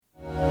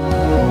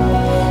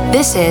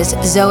This is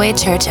Zoe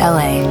Church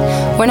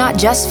LA. We're not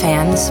just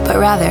fans, but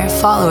rather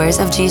followers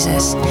of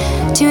Jesus.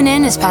 Tune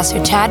in as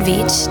Pastor Chad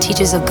Veach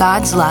teaches of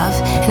God's love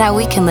and how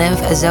we can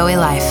live a Zoe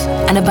life,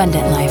 an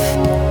abundant life.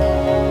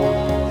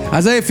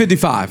 Isaiah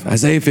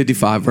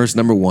 55, verse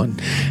number 1.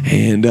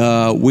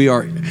 And we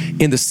are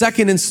in the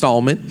second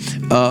installment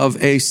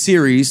of a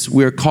series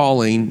we're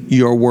calling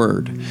Your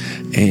Word.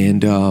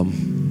 And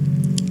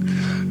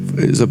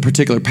it's a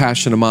particular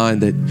passion of mine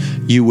that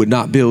you would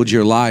not build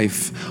your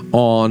life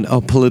on a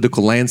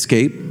political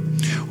landscape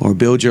or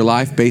build your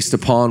life based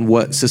upon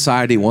what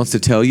society wants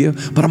to tell you.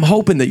 But I'm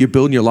hoping that you're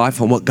building your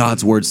life on what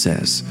God's Word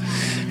says.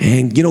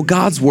 And you know,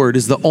 God's Word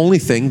is the only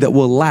thing that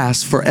will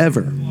last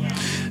forever.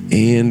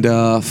 And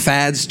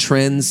fads,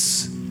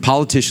 trends,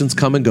 politicians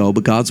come and go,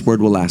 but God's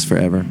Word will last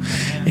forever.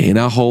 And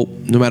I hope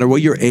no matter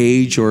what your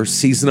age or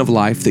season of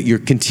life that you're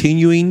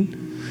continuing,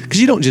 because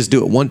you don't just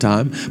do it one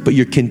time, but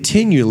you're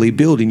continually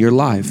building your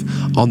life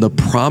on the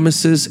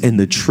promises and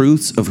the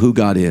truths of who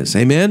God is.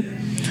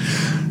 Amen?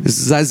 This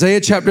is Isaiah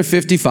chapter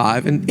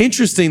 55. And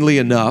interestingly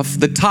enough,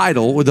 the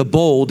title or the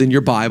bold in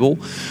your Bible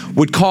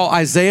would call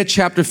Isaiah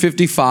chapter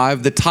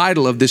 55, the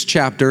title of this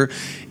chapter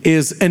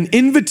is an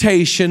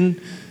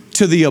invitation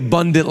to the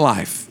abundant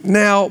life.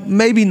 Now,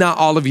 maybe not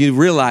all of you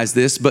realize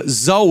this, but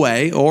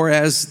Zoe, or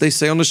as they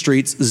say on the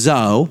streets,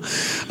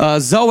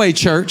 Zoe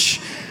Church,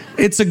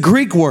 it's a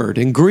Greek word,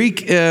 and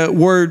Greek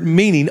word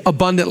meaning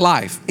abundant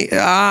life.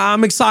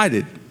 I'm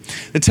excited.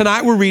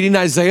 Tonight we're reading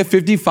Isaiah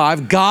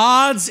 55,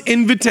 God's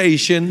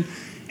invitation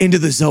into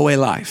the Zoe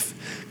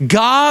life.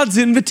 God's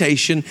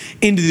invitation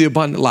into the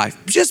abundant life.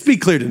 Just be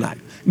clear tonight.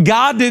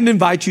 God didn't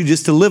invite you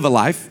just to live a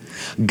life.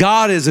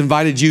 God has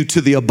invited you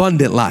to the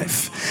abundant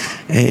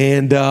life.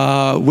 And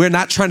we're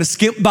not trying to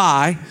skimp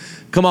by.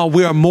 Come on,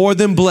 we are more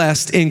than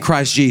blessed in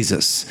Christ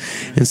Jesus.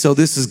 And so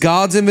this is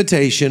God's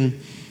invitation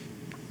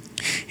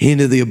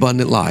into the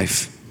abundant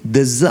life,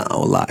 the Zoe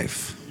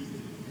life.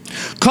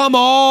 Come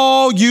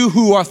all you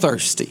who are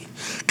thirsty,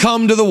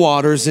 come to the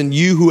waters, and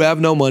you who have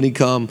no money,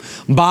 come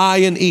buy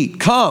and eat.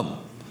 Come,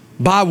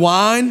 buy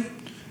wine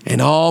and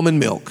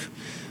almond milk,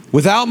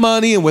 without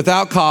money and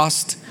without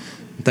cost.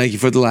 Thank you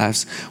for the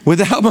laughs.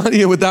 Without money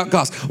and without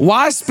cost.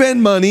 Why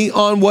spend money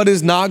on what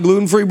is not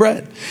gluten-free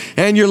bread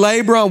and your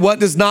labor on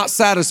what does not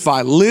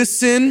satisfy?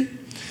 Listen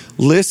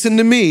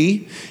to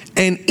me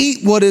and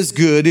eat what is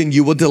good, and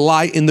you will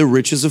delight in the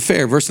riches of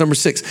fare. Verse number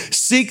 6,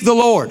 seek the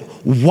Lord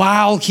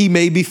while he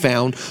may be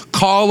found.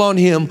 Call on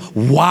him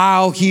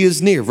while he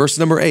is near. Verse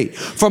number 8,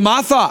 for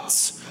my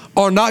thoughts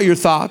are not your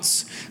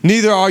thoughts,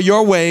 neither are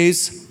your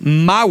ways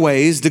my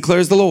ways,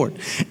 declares the Lord.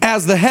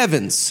 As the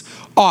heavens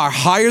are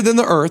higher than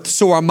the earth,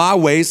 so are my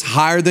ways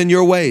higher than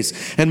your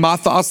ways, and my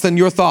thoughts than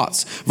your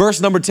thoughts.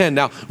 Verse number 10.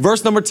 Now,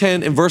 verse number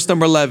 10 and verse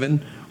number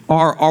 11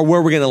 are where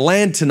we're going to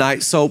land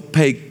tonight, so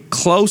pay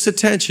close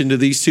attention to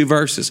these two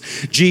verses.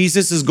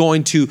 Jesus is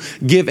going to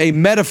give a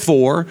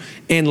metaphor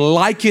and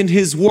liken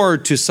his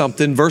word to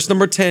something. Verse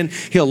number 10,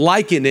 he'll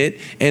liken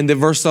it, and then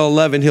verse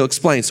 11, he'll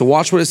explain. So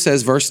watch what it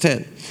says, verse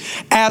 10.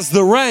 As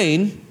the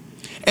rain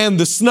and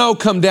the snow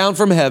come down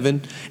from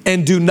heaven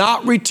and do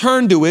not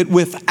return to it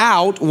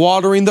without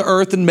watering the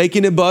earth and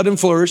making it bud and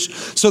flourish,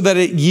 so that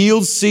it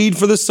yields seed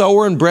for the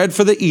sower and bread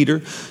for the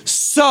eater,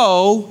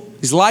 so,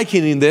 he's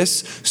likening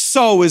this,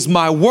 so is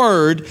my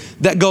word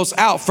that goes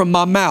out from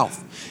my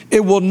mouth.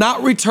 It will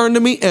not return to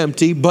me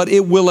empty, but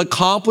it will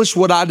accomplish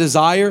what I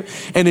desire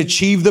and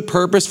achieve the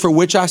purpose for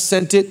which I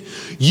sent it.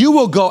 You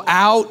will go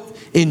out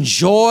in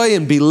joy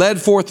and be led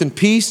forth in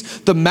peace.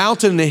 The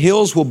mountain and the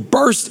hills will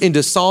burst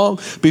into song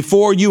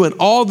before you, and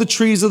all the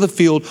trees of the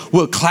field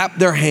will clap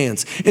their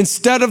hands.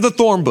 Instead of the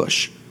thorn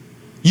bush,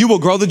 you will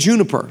grow the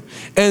juniper,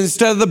 and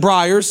instead of the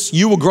briars,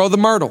 you will grow the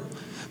myrtle.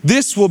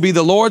 This will be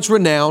the Lord's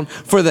renown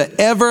for the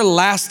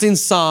everlasting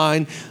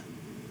sign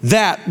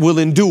that will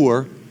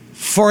endure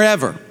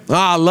forever.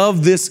 I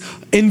love this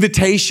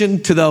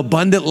invitation to the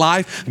abundant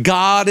life.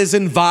 God is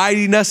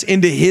inviting us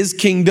into his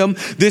kingdom.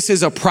 This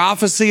is a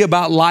prophecy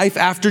about life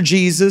after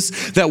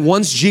Jesus, that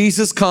once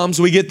Jesus comes,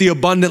 we get the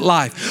abundant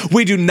life.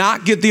 We do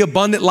not get the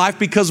abundant life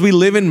because we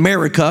live in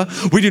America.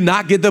 We do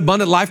not get the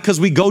abundant life because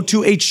we go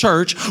to a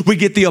church. We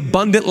get the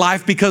abundant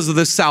life because of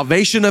the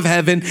salvation of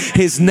heaven.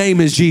 His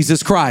name is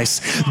Jesus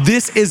Christ.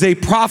 This is a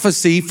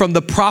prophecy from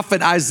the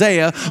prophet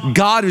Isaiah.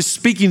 God is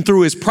speaking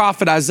through his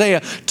prophet Isaiah,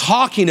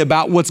 talking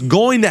about what's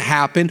going to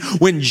happen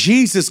when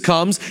Jesus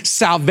comes.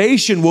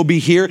 Salvation will be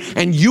here,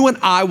 and you and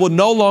I will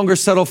no longer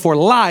settle for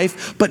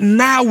life, but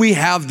now we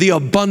have the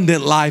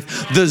abundant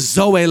life, the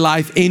Zoe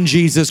life in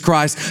Jesus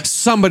Christ.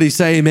 Somebody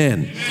say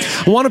amen.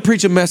 I want to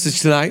preach a message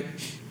tonight.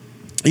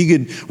 You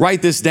can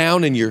write this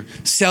down in your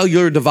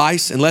cellular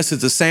device, unless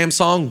it's a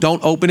Samsung.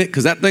 Don't open it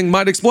because that thing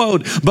might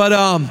explode. But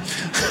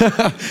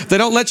they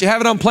don't let you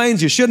have it on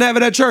planes. You shouldn't have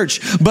it at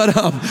church. But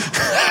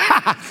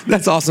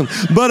that's awesome.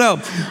 But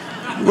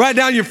write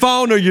down your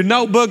phone or your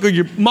notebook or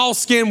your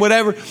moleskin,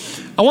 whatever.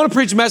 I want to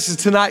preach a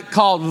message tonight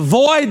called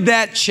Void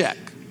That Check.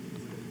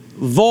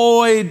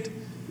 Void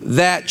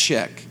that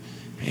check.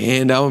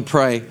 And I'm going to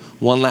pray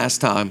one last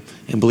time,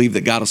 and believe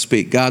that God will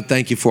speak. God,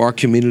 thank you for our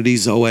community,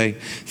 Zoe.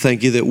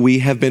 Thank you that we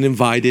have been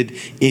invited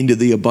into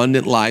the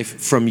abundant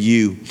life from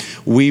you.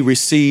 We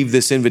receive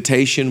this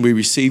invitation. We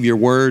receive your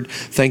word.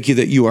 Thank you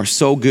that you are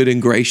so good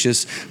and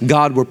gracious.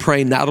 God, we're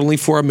praying not only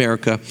for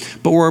America,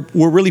 but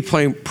we're really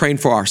praying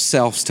for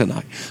ourselves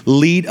tonight.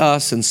 Lead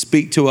us and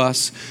speak to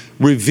us.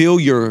 Reveal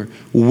your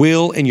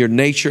will and your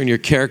nature and your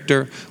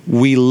character.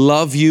 We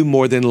love you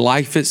more than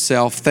life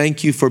itself.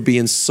 Thank you for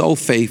being so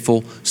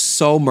faithful,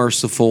 so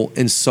merciful,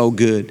 and so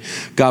good.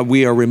 God,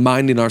 we are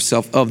reminding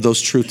ourselves of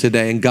those truths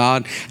today. And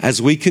God,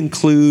 as we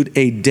conclude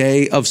a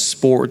day of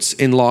sports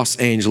in Los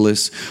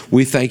Angeles,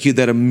 we thank you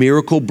that a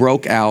miracle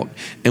broke out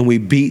and we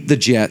beat the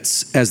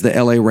Jets as the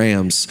LA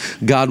Rams.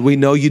 God, we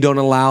know you don't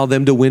allow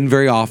them to win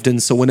very often.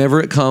 So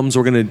whenever it comes,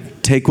 we're going to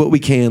take what we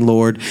can,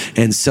 Lord,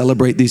 and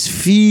celebrate these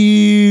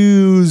few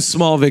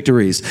small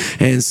victories.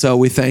 And so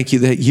we thank you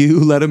that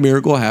you let a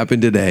miracle happen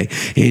today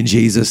in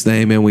Jesus'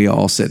 name. And we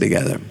all said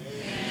together,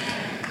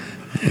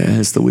 yeah,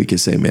 it's the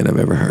weakest amen I've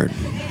ever heard.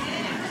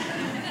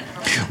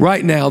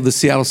 Right now, the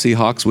Seattle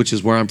Seahawks, which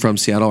is where I'm from,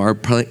 Seattle, are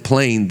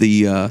playing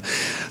the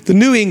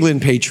New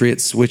England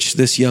Patriots, which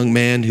this young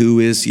man who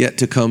is yet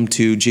to come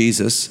to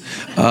Jesus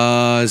is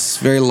a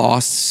very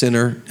lost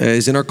sinner,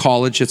 is in our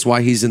college. That's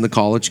why he's in the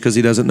college, because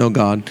he doesn't know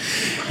God.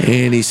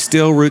 And he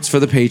still roots for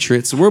the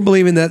Patriots. We're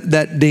believing that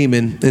that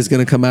demon is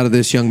going to come out of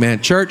this young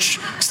man. Church,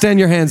 extend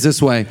your hands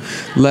this way.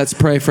 Let's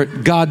pray for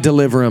God,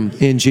 deliver him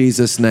in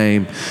Jesus'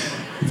 name.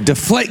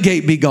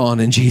 Deflategate be gone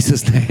in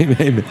Jesus' name.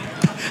 Amen.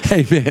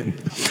 Amen.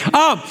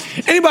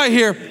 Anybody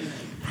here,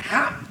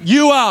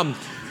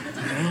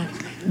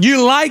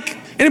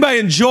 anybody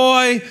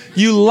enjoy,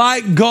 you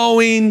like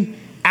going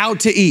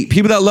out to eat?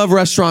 People that love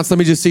restaurants, let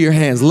me just see your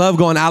hands. I love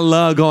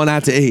going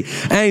out to eat.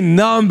 Ain't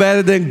nothing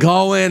better than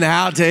going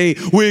out to eat.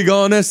 I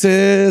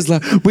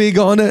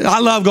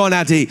love going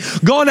out to eat.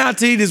 Going out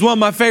to eat is one of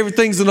my favorite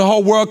things in the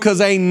whole world,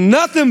 because ain't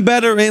nothing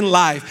better in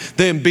life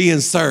than being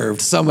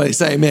served. Somebody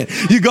say amen.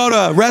 You go to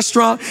a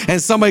restaurant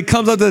and somebody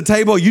comes up to the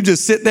table, you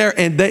just sit there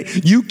and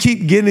you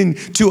keep getting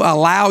to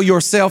allow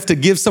yourself to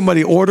give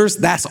somebody orders.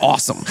 That's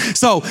awesome.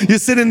 So you're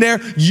sitting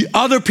there,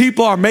 other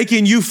people are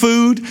making you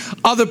food.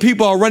 Other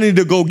people are running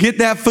to go get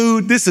that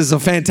food. This is a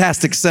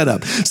fantastic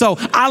setup. So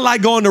I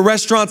like going to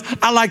restaurants.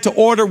 I like to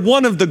order.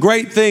 One of the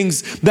great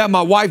things that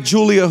my wife,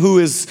 Julia, who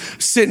is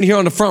sitting here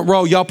on the front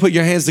row, y'all put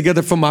your hands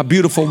together for my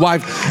beautiful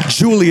wife,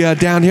 Julia,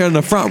 down here in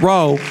the front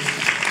row,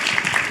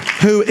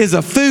 who is a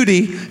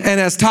foodie and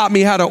has taught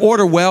me how to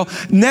order well.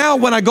 Now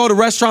when I go to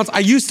restaurants, I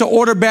used to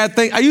order bad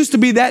things. I used to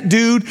be that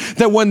dude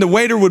that when the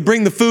waiter would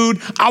bring the food,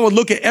 I would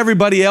look at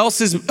everybody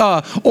else's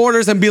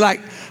orders and be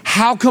like,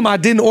 how come I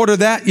didn't order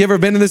that? You ever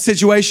been in this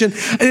situation?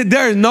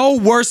 There is no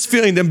worse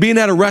feeling than being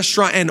at a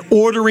restaurant and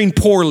ordering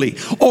poorly,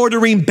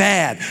 ordering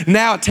bad.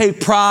 Now I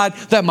take pride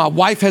that my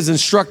wife has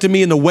instructed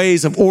me in the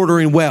ways of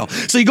ordering well.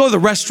 So you go to the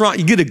restaurant,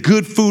 you get a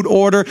good food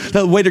order.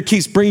 The waiter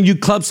keeps bringing you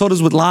club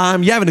sodas with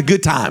lime. You're having a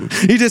good time.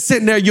 You're just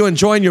sitting there, you're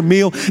enjoying your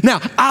meal. Now,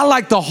 I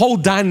like the whole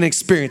dining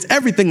experience,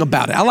 everything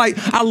about it.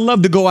 I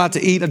love to go out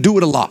to eat. I do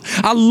it a lot.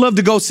 I love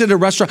to go sit at a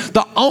restaurant.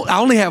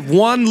 I only have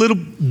one little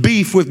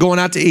beef with going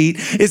out to eat.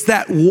 It's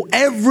that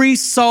every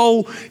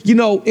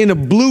in a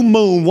blue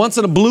moon, once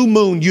in a blue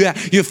moon,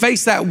 you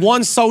face that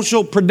one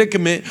social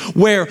predicament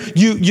where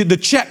the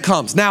check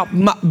comes. Now,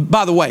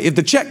 by the way, if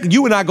the check,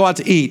 you and I go out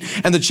to eat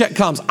and the check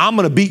comes, I'm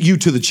going to beat you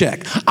to the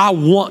check. I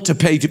want to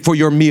pay for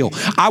your meal.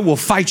 I will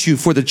fight you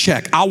for the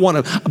check. I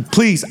want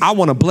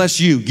to bless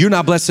you. You're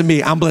not blessing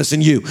me. I'm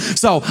blessing you.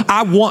 So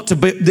I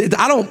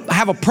don't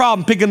have a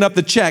problem picking up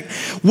the check.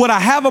 What I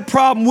have a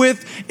problem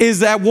with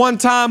is that one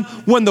time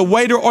when the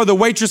waiter or the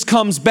waitress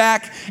comes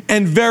back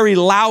and very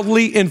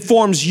loudly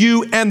informs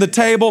you and the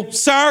table,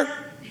 sir,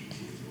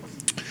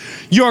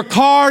 your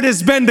card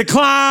has been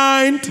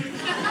declined.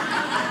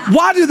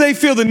 Why do they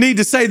feel the need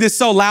to say this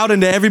so loud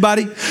into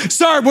everybody?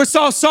 Sir, we're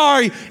so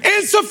sorry.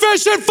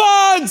 Insufficient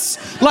funds.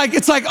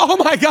 It's like, oh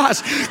my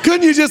gosh.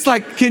 Couldn't you just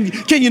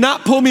can you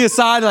not pull me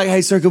aside? Like,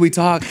 hey, sir, could we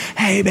talk?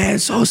 Hey, man,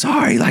 so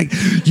sorry.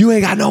 You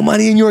ain't got no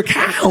money in your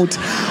account.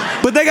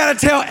 But they got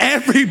to tell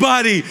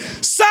everybody,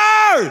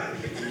 sir,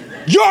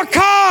 your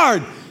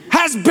card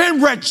has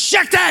been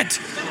rejected.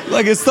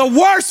 It's the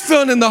worst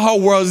feeling in the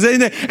whole world.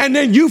 And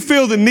then you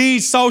feel the need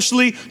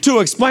socially to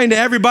explain to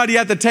everybody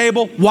at the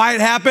table why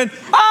it happened.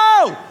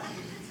 Oh,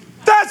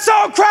 that's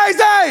so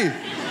crazy.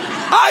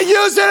 I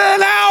used it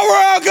an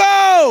hour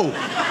ago.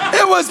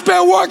 It was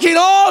been working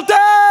all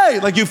day.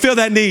 You feel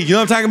that need. You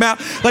know what I'm talking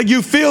about?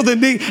 You feel the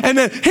need. And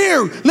then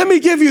here, let me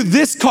give you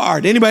this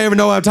card. Anybody ever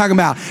know what I'm talking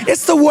about?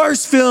 It's the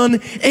worst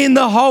feeling in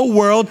the whole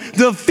world.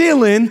 The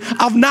feeling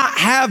of not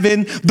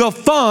having the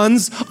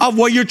funds of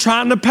what you're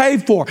trying to pay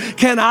for.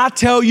 Can I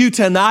tell you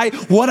tonight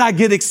what I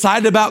get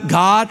excited about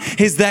God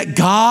is that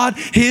God,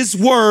 His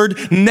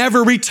word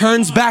never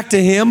returns back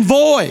to Him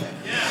void.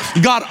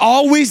 God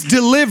always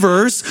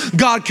delivers.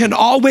 God can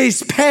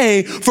always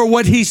pay for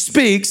what He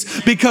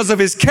speaks because of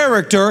His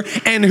character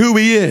and who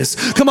He is.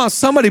 Come on,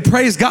 somebody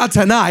praise God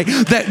tonight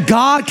that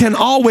God can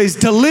always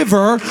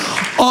deliver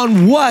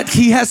on what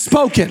He has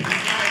spoken.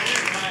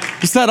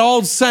 It's that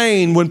old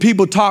saying when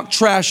people talk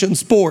trash in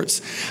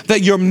sports,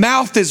 that your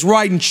mouth is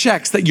writing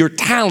checks that your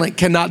talent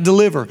cannot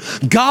deliver.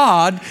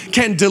 God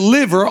can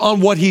deliver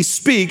on what he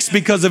speaks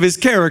because of his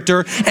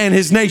character and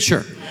his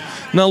nature.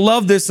 Now,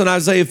 love this in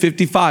Isaiah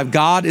 55.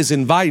 God is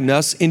inviting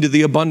us into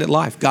the abundant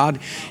life. God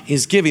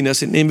is giving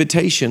us an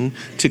invitation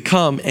to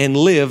come and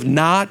live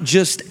not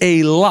just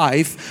a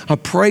life. I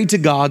pray to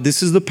God,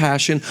 this is the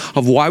passion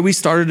of why we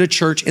started a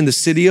church in the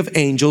city of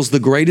angels, the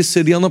greatest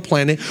city on the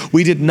planet.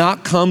 We did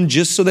not come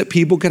just so that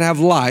people could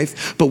have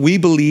life, but we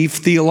believe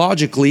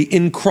theologically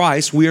in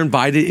Christ, we are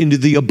invited into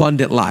the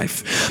abundant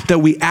life. That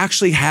we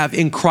actually have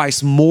in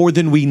Christ more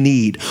than we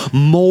need,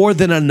 more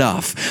than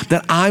enough.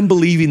 That I'm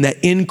believing that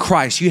in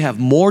Christ you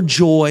have more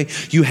joy,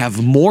 you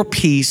have more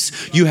peace,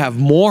 you have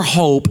more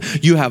hope,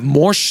 you have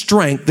more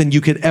strength than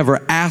you could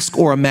ever ask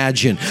or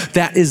imagine.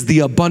 That is the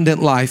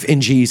abundant life in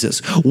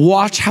Jesus.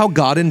 Watch how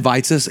God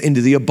invites us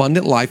into the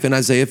abundant life in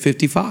Isaiah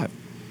 55.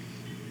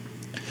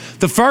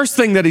 The first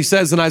thing that he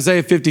says in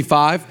Isaiah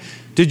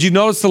 55, did you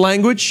notice the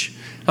language?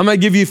 I'm going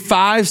to give you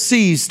 5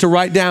 C's to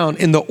write down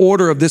in the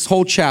order of this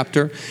whole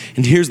chapter.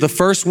 And here's the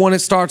first one it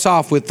starts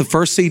off with, the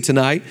first C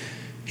tonight.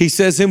 He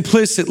says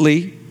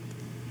implicitly,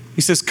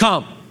 he says,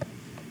 come.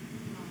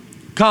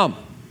 Come.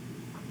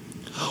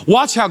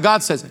 Watch how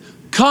God says it.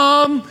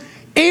 Come,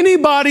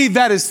 anybody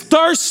that is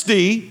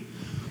thirsty,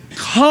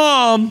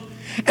 come.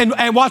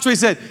 And watch what he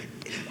said.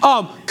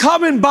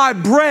 Come and buy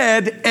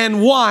bread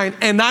and wine,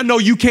 and I know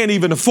you can't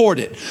even afford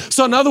it.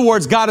 So in other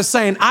words, God is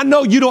saying, I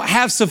know you don't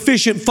have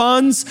sufficient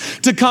funds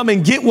to come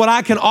and get what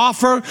I can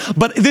offer,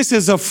 but this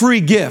is a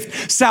free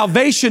gift.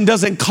 Salvation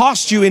doesn't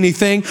cost you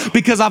anything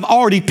because I've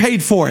already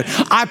paid for it.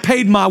 I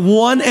paid my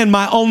one and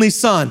my only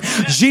son.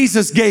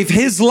 Jesus gave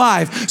his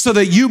life so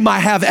that you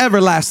might have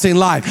everlasting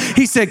life.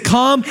 He said,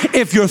 come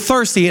if you're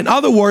thirsty. In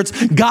other words,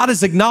 God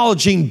is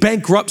acknowledging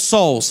bankrupt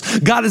souls.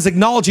 God is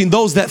acknowledging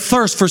those that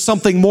thirst for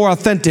something more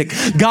authentic.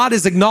 God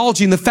is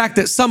acknowledging the fact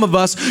that some of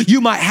us,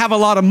 you might have a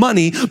lot of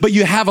money, but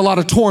you have a lot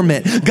of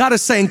torment. God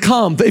is saying,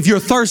 come. If you're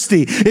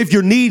thirsty, if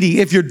you're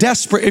needy, if you're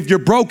desperate, if you're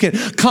broken,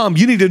 come.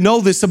 You need to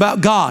know this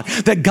about God,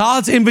 that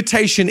God's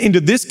invitation into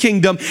this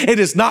kingdom, it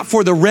is not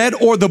for the red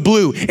or the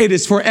blue. It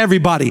is for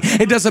everybody.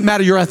 It doesn't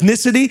matter your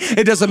ethnicity.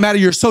 It doesn't matter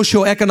your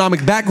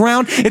socioeconomic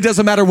background. It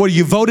doesn't matter whether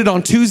you voted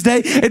on Tuesday.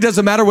 It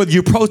doesn't matter whether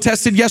you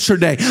protested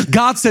yesterday.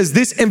 God says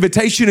this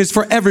invitation is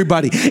for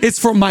everybody. It's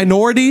for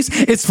minorities.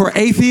 It's for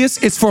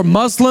atheists. It's for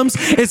Muslims.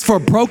 It's for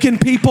broken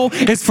people.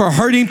 It's for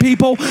hurting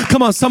people.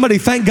 Come on, somebody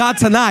thank God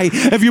tonight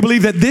if you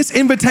believe that this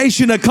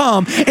invitation to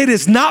come, it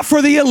is not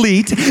for the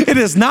elite. It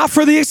is not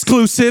for the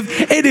exclusive.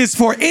 It is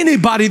for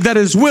anybody that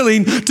is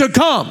willing to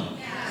come.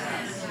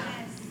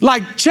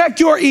 Like, check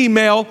your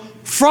email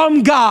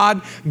from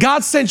God.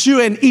 God sent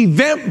you an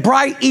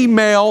Eventbrite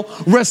email.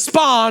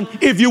 Respond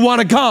if you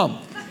want to come.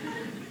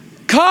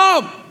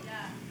 Come.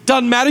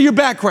 Doesn't matter your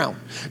background.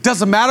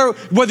 Doesn't matter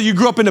whether you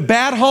grew up in a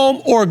bad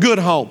home or a good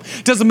home.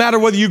 Doesn't matter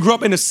whether you grew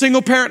up in a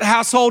single parent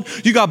household,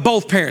 you got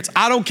both parents.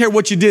 I don't care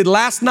what you did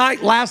last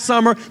night, last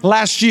summer,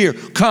 last year.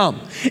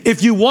 Come.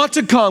 If you want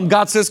to come,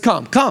 God says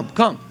come.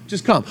 Come.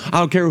 Just come. I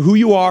don't care who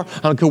you are. I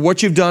don't care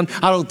what you've done.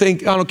 I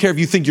don't care if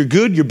you think you're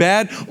good, you're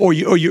bad, or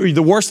you're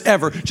the worst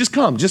ever. Just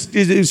come.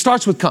 It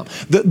starts with come.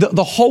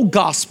 The whole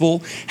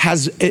gospel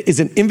is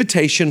an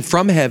invitation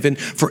from heaven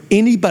for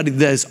anybody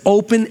that is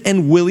open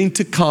and willing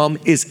to come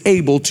is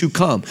able to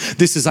come.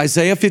 This is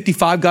Isaiah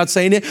 55, God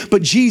saying it.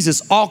 But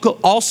Jesus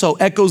also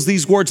echoes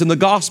these words in the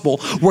gospel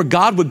where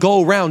God would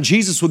go around,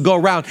 Jesus would go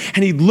around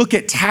and he'd look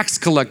at tax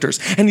collectors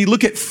and he'd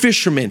look at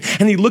fishermen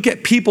and he'd look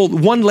at people.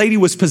 One lady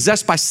was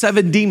possessed by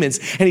 7 demons.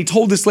 And he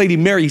told this lady,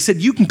 Mary, he said,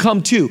 you can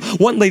come too.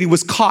 One lady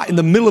was caught in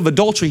the middle of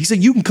adultery. He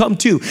said, you can come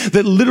too.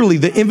 That literally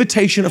the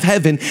invitation of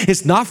heaven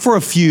is not for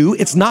a few.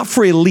 It's not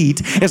for elite.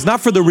 It's not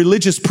for the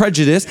religious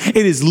prejudice. It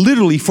is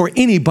literally for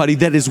anybody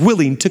that is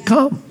willing to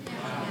come.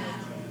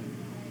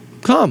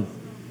 Come.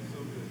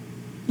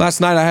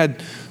 Last night I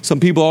had some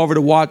people over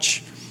to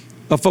watch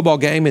a football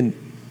game and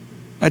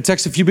I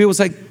texted a few people,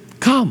 say,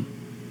 come.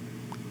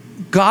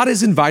 God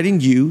is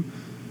inviting you.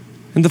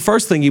 And the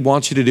first thing he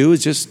wants you to do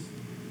is just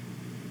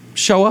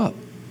show up.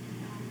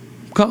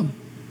 Come.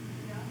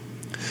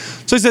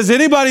 So he says,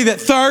 anybody that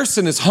thirsts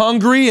and is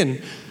hungry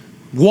and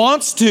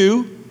wants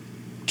to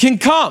can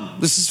come.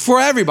 This is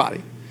for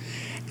everybody.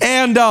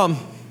 And not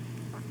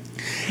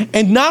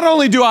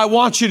only do I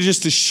want you to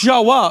just to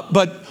show up,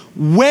 but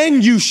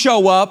when you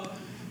show up,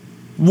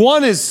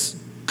 one is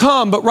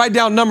come, but write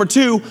down number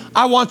 2.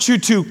 I want you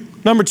to,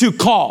 number 2,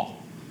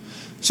 call.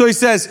 So he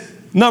says,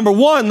 number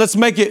 1, let's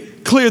make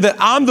it clear that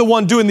I'm the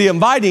one doing the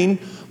inviting.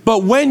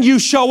 But when you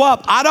show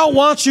up, I don't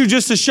want you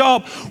just to show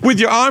up with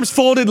your arms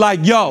folded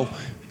like, yo,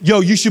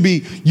 you should be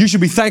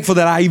thankful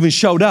that I even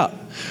showed up.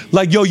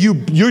 Like, yo,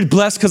 you're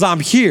blessed because I'm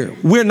here.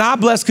 We're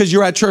not blessed because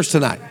you're at church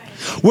tonight.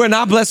 We're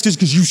not blessed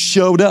because you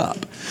showed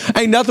up.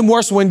 Ain't nothing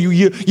worse when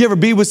you ever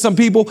be with some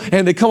people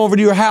and they come over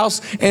to your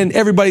house and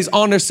everybody's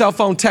on their cell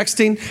phone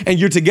texting and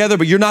you're together,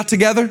 but you're not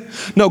together.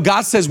 No,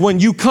 God says when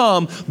you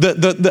come,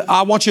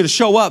 I want you to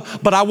show up,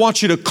 but I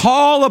want you to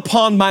call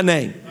upon my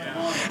name.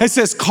 It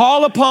says,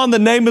 call upon the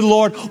name of the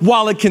Lord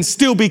while it can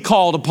still be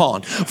called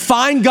upon.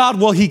 Find God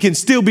while he can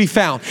still be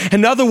found.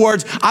 In other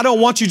words, I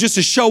don't want you just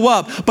to show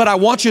up, but I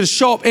want you to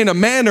show up in a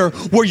manner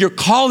where you're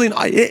calling.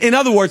 In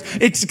other words,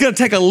 it's going to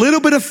take a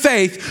little bit of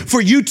faith for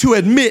you to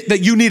admit that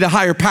you need a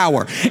higher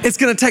power. It's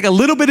going to take a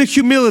little bit of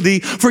humility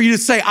for you to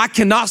say, I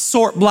cannot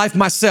sort life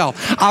myself.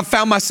 I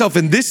found myself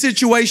in this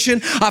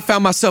situation. I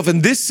found myself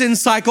in this sin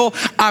cycle.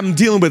 I'm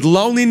dealing with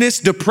loneliness,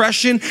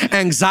 depression,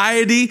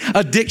 anxiety,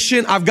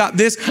 addiction. I've got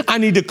this. I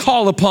need to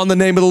call upon the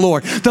name of the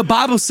Lord. The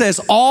Bible says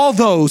all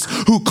those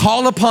who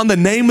call upon the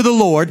name of the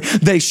Lord,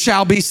 they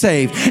shall be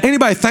saved.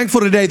 Anybody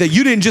thankful today that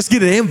you didn't just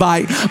get an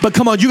invite, but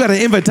come on, you got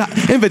an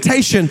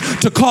invitation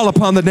to call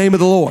upon the name of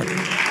the Lord.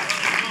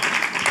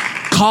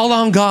 Call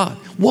on God.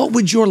 What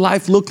would your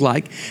life look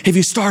like if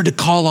you started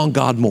to call on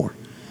God more?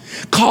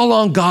 Call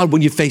on God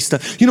when you face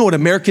stuff. You know what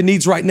America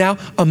needs right now?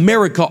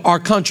 America, our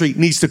country,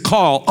 needs to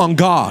call on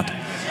God.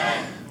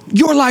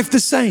 Your life the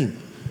same.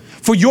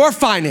 For your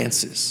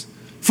finances,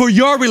 for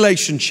your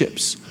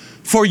relationships,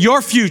 for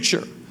your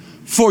future,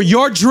 for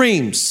your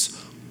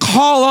dreams,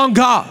 call on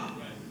God.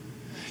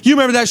 You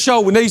remember that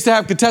show when they used to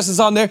have contestants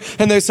on there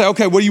and they say,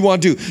 okay, what do you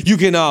want to do? You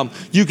can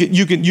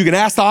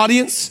ask the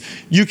audience.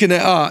 You can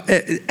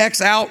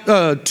X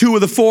out 2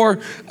 of the 4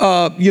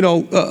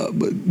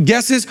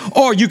 guesses,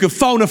 or you can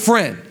phone a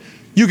friend.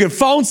 You can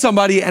phone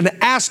somebody and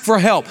ask for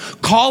help.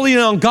 Calling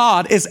on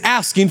God is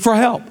asking for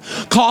help.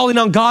 Calling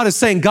on God is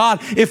saying, God,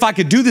 if I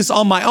could do this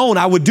on my own,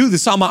 I would do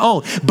this on my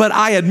own. But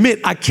I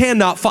admit I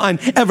cannot find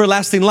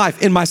everlasting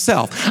life in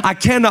myself. I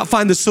cannot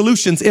find the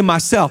solutions in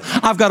myself.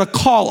 I've got to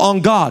call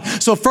on God.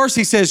 So first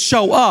he says,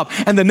 show up.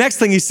 And the next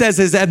thing he says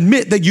is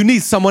admit that you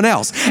need someone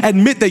else.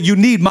 Admit that you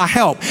need my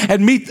help.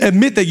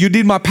 Admit that you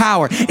need my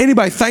power.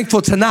 Anybody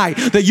thankful tonight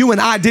that you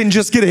and I didn't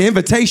just get an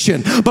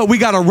invitation, but we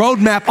got a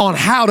roadmap on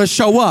how to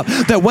show up?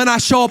 That when I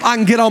show up, I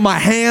can get on my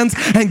hands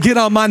and get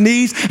on my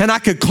knees and I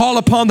could call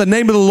upon the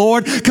name of the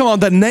Lord. Come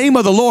on, the name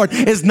of the Lord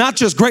is not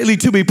just greatly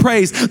to be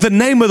praised. The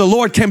name of the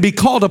Lord can be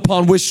called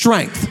upon with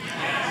strength.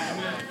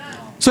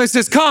 So it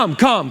says, come.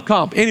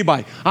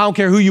 Anybody. I don't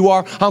care who you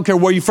are. I don't care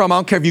where you're from. I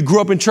don't care if you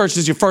grew up in church. This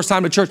is your first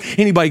time to church.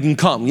 Anybody can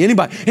come.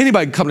 Anybody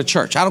can come to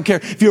church. I don't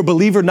care if you're a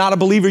believer, not a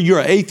believer, you're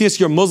an atheist,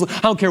 you're a Muslim. I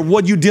don't care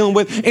what you're dealing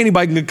with.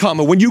 Anybody can come.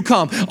 And when you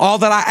come, all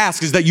that I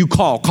ask is that you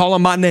call. Call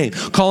on my name.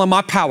 Call on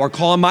my power.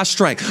 Call on my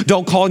strength.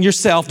 Don't call on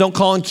yourself. Don't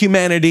call on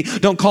humanity.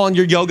 Don't call on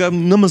your yoga.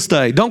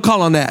 Namaste. Don't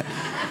call on that.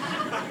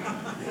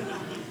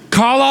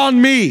 Call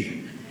on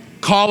me.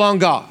 Call on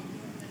God.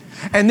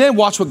 And then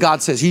watch what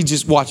God says. He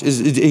just God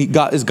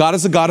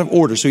is a God of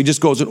order. So he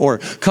just goes in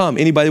order. Come.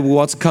 Anybody who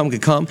wants to come can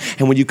come.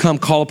 And when you come,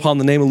 call upon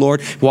the name of the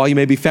Lord while you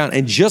may be found.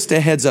 And just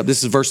a heads up,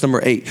 this is verse number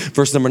 8.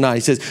 Verse number 9,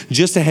 he says,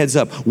 just a heads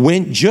up.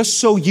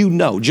 Just so you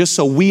know, just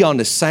so we on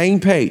the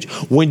same page,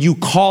 when you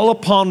call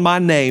upon my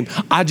name,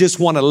 I just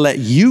want to let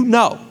you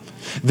know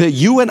that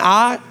you and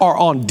I are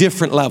on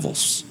different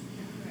levels.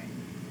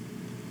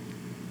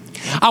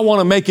 I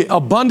want to make it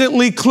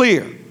abundantly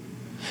clear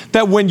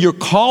that when you're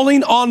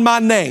calling on my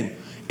name,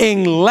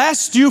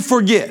 unless you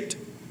forget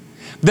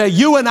that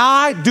you and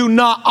I do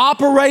not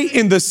operate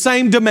in the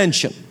same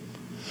dimension.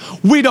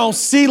 We don't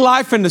see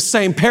life in the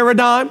same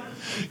paradigm.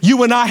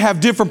 You and I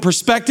have different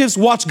perspectives.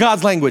 Watch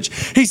God's language.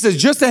 He says,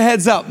 just a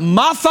heads up,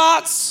 my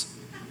thoughts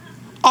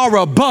are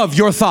above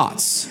your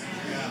thoughts.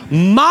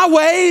 My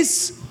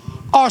ways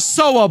are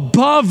so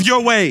above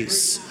your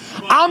ways.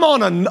 I'm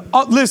on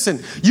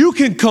listen, you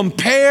can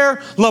compare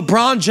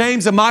LeBron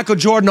James and Michael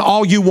Jordan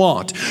all you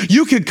want.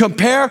 You can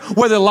compare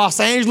whether Los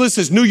Angeles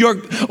is New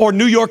York or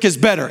New York is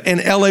better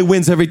and LA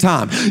wins every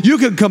time. You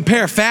can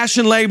compare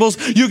fashion labels.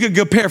 You can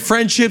compare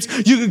friendships.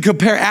 You can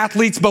compare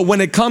athletes. But when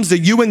it comes to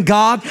you and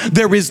God,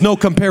 there is no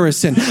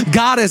comparison.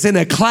 God is in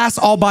a class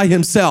all by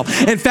himself.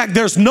 In fact,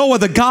 there's no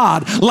other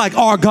God like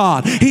our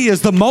God. He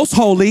is the most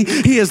holy.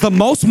 He is the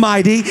most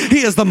mighty.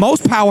 He is the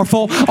most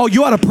powerful. Oh,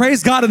 you ought to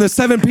praise God in the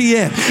 7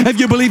 p.m. If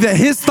you believe that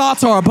his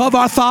thoughts are above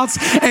our thoughts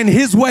and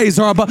his ways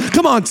are above.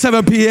 Come on,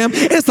 7 p.m.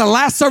 It's the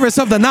last service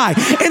of the night.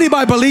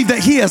 Anybody believe that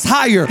he is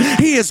higher?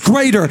 He is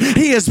greater.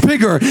 He is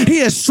bigger. He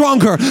is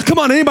stronger. Come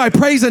on, anybody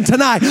praising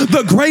tonight?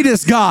 The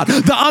greatest God,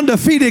 the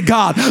undefeated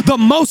God, the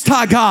most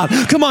high God.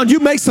 Come on, you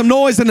make some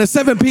noise in the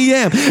 7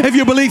 p.m. if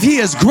you believe he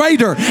is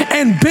greater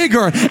and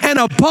bigger and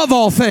above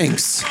all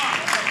things.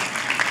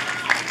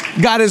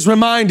 God is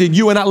reminding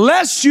you and I,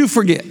 lest you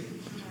forget.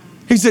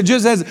 He said,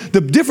 just as the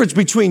difference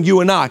between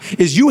you and I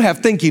is you have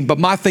thinking, but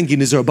my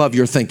thinking is above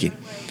your thinking.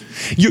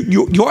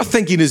 Your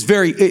thinking is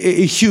very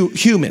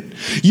human.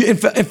 In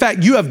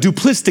fact, you have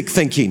duplistic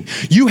thinking.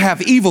 You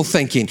have evil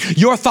thinking.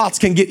 Your thoughts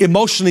can get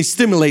emotionally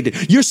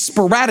stimulated. You're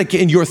sporadic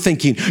in your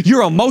thinking.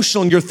 You're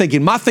emotional in your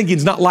thinking. My thinking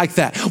is not like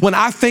that. When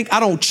I think, I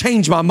don't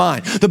change my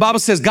mind. The Bible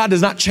says God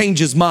does not change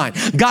his mind.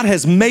 God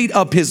has made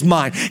up his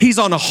mind. He's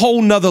on a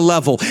whole nother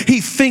level.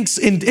 He thinks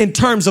in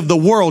terms of the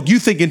world. You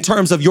think in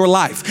terms of your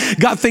life.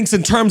 God thinks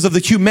in terms of the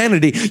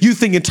humanity. You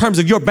think in terms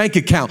of your bank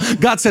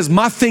account. God says,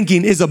 my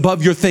thinking is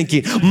above your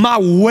thinking. my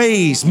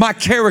ways, my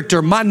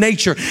character, my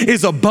nature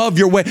is above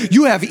your way.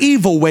 You have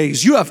evil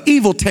ways. You have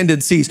evil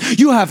tendencies.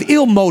 You have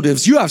ill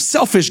motives. You have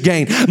selfish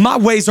gain. My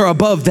ways are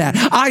above that.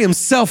 I am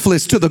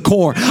selfless to the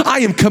core. I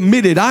am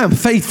committed. I am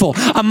faithful.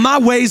 My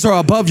ways are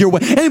above your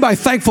way. Anybody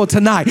thankful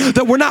tonight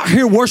that we're not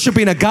here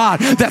worshiping a God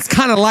that's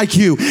kind of like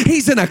you?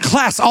 He's in a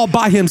class all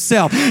by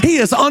himself. He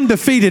is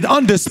undefeated,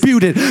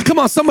 undisputed. Come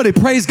on, somebody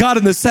praise God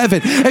in the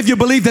seven. If you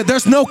believe that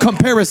there's no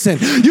comparison,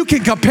 you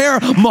can compare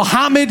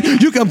Muhammad,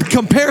 you can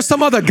compare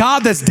some other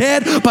God that's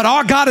dead, but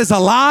our God is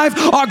alive.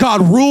 Our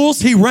God rules.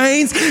 He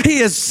reigns. He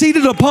is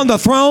seated upon the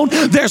throne.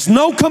 There's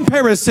no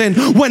comparison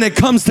when it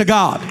comes to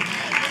God.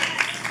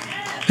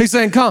 He's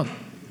saying, come.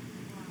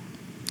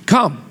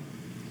 Come.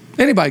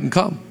 Anybody can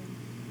come.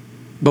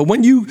 But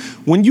when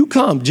you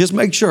come, just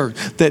make sure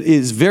that it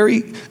is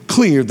very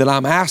clear that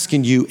I'm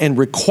asking you and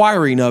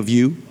requiring of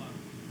you.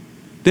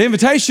 The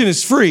invitation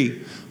is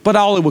free, but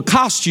all it would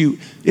cost you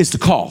is to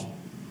call.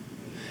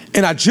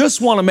 And I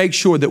just want to make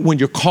sure that when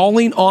you're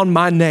calling on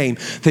my name,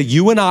 that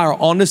you and I are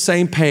on the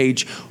same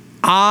page.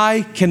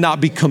 I cannot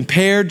be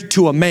compared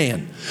to a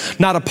man,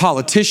 not a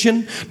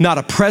politician, not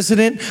a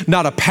president,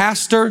 not a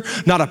pastor,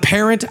 not a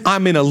parent.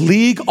 I'm in a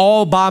league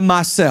all by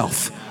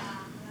myself.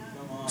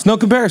 There's no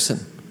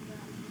comparison.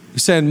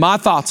 He's saying my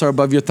thoughts are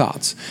above your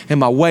thoughts and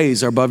my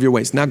ways are above your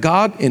ways. Now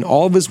God, in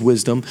all of his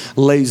wisdom,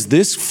 lays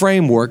this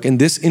framework and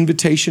this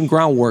invitation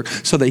groundwork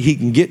so that he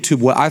can get to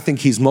what I think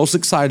he's most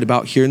excited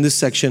about here in this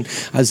section,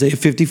 Isaiah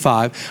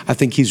 55. I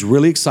think he's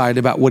really excited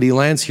about what he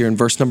lands here in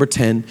verse number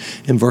 10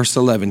 and verse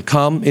 11.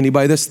 Come,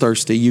 anybody that's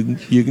thirsty, you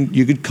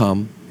could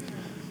come.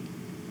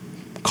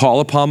 Call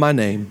upon my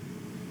name.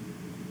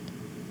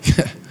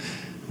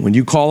 When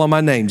you call on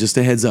my name, just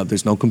a heads up,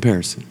 there's no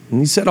comparison.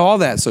 And he said all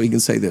that so he can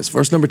say this.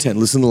 Verse number 10,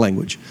 listen to the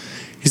language.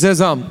 He says,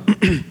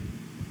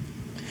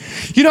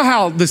 you know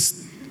how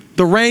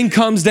the rain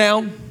comes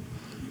down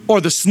or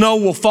the snow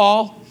will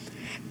fall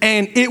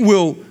and it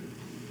will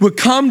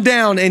come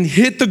down and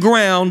hit the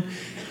ground,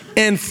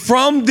 and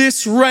from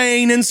this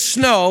rain and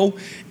snow,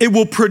 it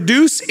will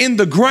produce in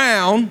the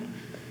ground,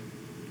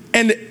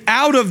 and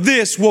out of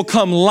this will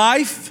come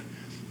life.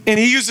 And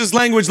he uses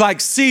language like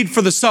seed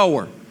for the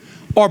sower,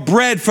 or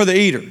bread for the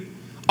eater.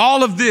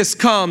 All of this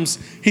comes,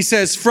 he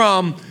says,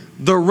 from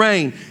the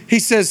rain. He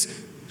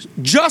says,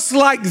 just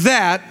like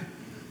that,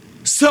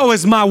 so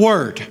is my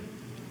word.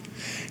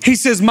 He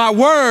says, my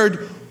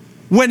word,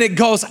 when it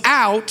goes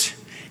out,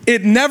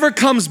 it never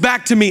comes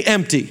back to me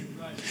empty.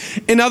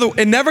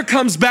 It never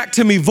comes back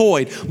to me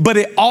void, but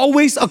it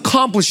always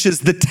accomplishes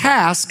the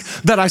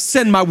task that I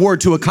send my word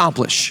to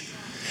accomplish.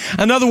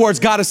 In other words,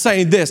 God is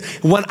saying this: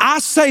 when I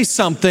say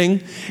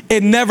something,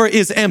 it never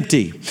is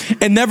empty.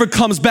 It never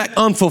comes back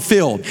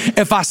unfulfilled.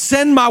 If I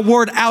send my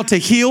word out to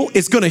heal,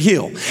 it's going to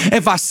heal.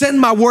 If I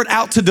send my word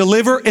out to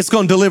deliver, it's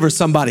going to deliver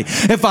somebody.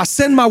 If I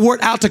send my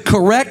word out to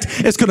correct,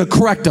 it's going to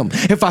correct them.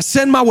 If I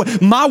send my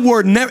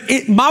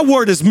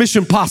word is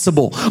mission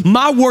possible.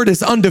 My word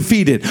is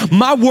undefeated.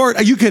 My word,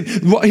 you can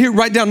here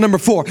write down number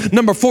 4.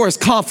 Number 4 is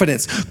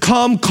confidence.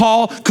 Come,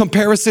 call,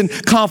 comparison,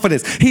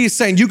 confidence. He is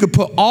saying you can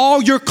put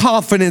all your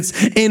confidence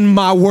in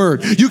my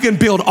word. You can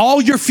build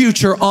all your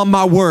future on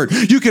my word.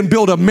 You can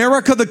build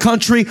America, the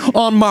country,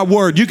 on my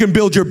word. You can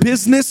build your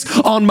business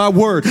on my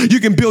word. You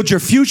can build your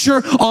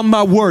future on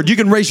my word. You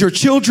can raise your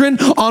children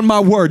on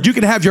my word. You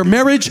can have your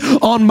marriage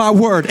on my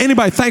word.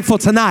 Anybody thankful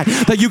tonight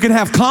that you can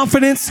have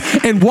confidence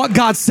in what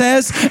God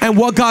says and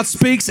what God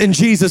speaks in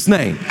Jesus'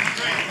 name?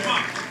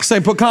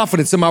 Saying, put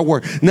confidence in my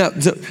word. Now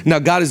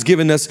God has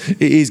given us,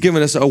 he's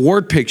given us a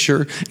word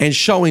picture and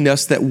showing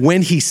us that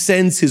when he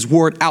sends his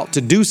word out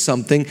to do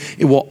something,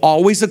 it will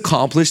always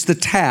accomplish the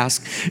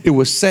task it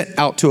was sent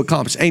out to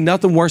accomplish. Ain't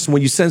nothing worse than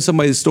when you send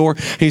somebody to the store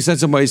and you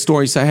send somebody to the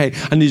store and you say,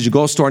 hey, I need you to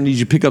go to the store. I need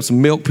you to pick up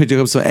some milk, pick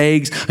up some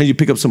eggs. I need you to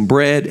pick up some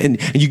bread. And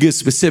you get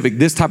specific,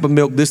 this type of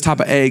milk, this type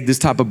of egg, this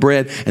type of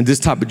bread, and this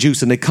type of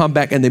juice. And they come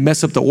back and they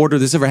mess up the order.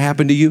 This ever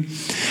happened to you?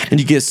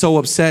 And you get so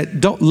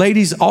upset.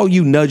 Ladies, all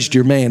you nudged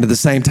your man at the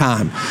same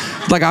time.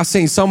 Like I've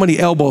seen so many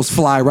elbows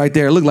fly right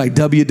there. It looked like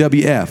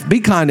WWF.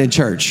 Be kind in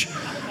church.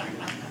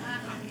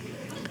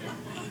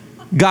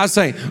 God's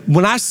saying,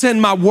 when I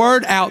send my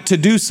word out to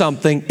do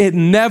something, it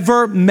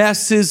never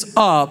messes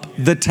up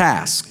the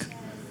task.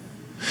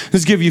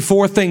 Let's give you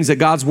 4 things that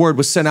God's word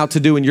was sent out to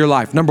do in your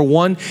life. Number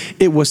 1,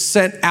 it was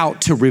sent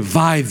out to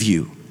revive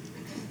you.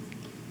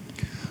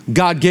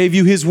 God gave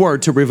you his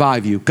word to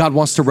revive you. God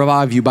wants to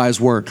revive you by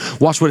his word.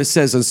 Watch what it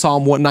says in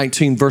Psalm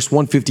 119, verse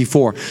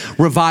 154.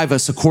 Revive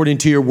us according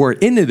to your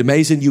word. Isn't it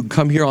amazing? You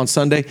come here on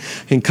Sunday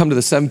and come to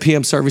the 7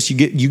 p.m. service. You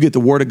get the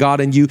word of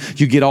God in you.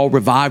 You get all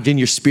revived in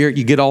your spirit.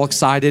 You get all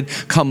excited.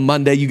 Come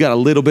Monday, you got a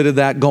little bit of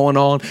that going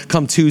on.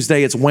 Come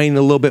Tuesday, it's waning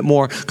a little bit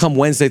more. Come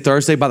Wednesday,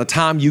 Thursday, by the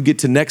time you get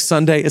to next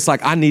Sunday, it's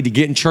like I need to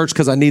get in church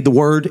because I need the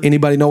word.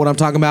 Anybody know what I'm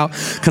talking about?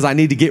 Because I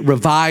need to get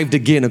revived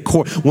again.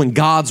 When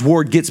God's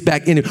word gets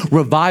back in it,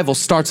 revival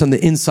starts on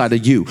the inside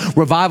of you.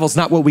 Revival is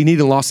not what we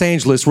need in Los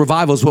Angeles.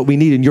 Revival is what we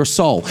need in your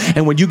soul.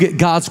 And when you get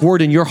God's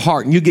word in your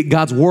heart and you get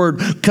God's word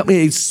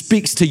it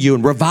speaks to you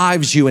and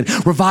revives you and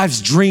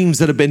revives dreams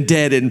that have been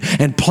dead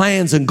and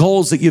plans and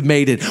goals that you've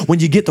made. And when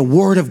you get the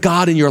word of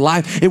God in your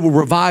life, it will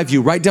revive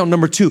you. Write down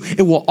number 2.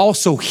 It will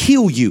also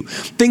heal you.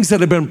 Things that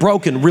have been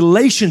broken,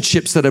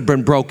 relationships that have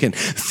been broken,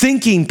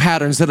 thinking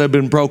patterns that have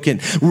been broken,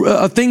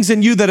 things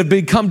in you that have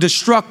become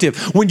destructive.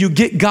 When you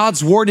get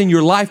God's word in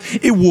your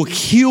life, it will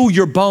heal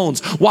your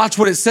bones. Watch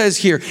what it says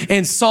here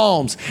in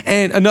Psalms,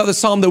 and another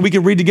Psalm that we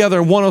can read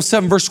together in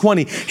 107 verse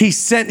 20. He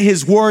sent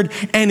his word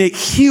and it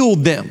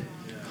healed them.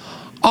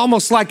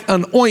 Almost like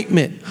an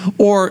ointment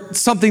or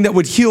something that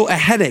would heal a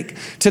headache.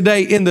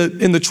 Today in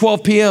the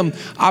 12 p.m.,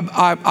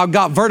 I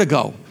got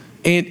vertigo.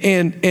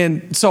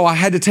 And so I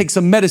had to take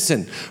some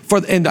medicine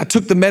and I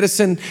took the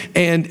medicine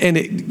and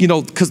it,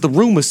 because the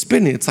room was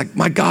spinning. It's like,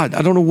 my God,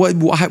 I don't know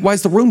why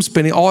is the room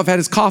spinning? All I've had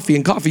is coffee,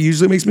 and coffee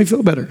usually makes me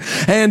feel better.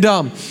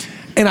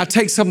 And I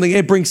take something,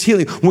 it brings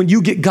healing. When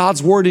you get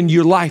God's word into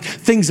your life,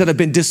 things that have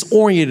been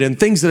disoriented and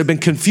things that have been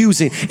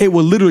confusing, it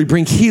will literally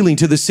bring healing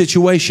to the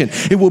situation.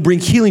 It will bring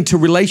healing to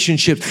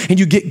relationships. And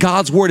you get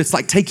God's word, it's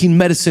like taking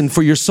medicine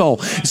for your soul.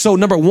 So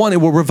number 1,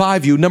 it will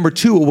revive you. Number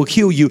 2, it will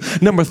heal you.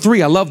 Number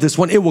 3, I love this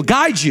one, it will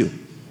guide you.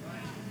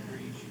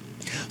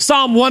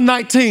 Psalm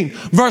 119,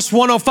 verse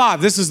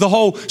 105. This is the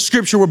whole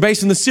scripture we're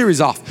basing the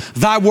series off.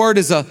 Thy word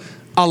is a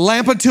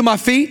lamp unto my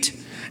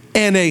feet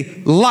and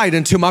a light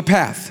unto my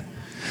path.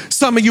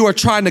 Some of you are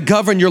trying to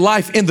govern your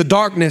life in the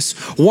darkness,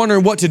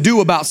 wondering what to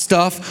do about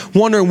stuff,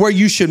 wondering where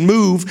you should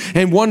move,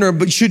 and wondering,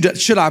 but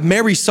should I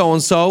marry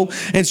so-and-so,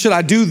 and should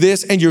I do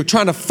this? And you're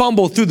trying to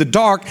fumble through the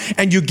dark,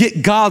 and you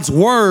get God's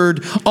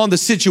word on the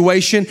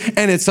situation,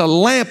 and it's a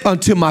lamp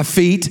unto my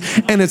feet,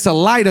 and it's a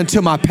light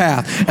unto my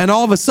path. And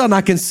all of a sudden,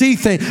 I can see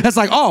things. It's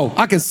like, oh,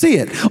 I can see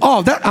it.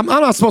 Oh, I'm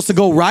not supposed to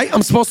go right.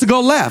 I'm supposed to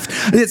go left.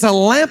 It's a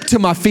lamp to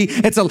my feet.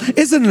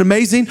 Isn't it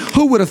amazing?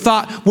 Who would have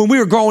thought when we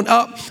were growing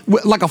up,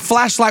 like a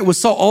flashlight was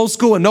so old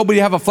school and nobody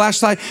have a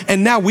flashlight,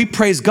 and now we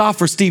praise God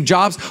for Steve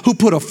Jobs who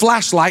put a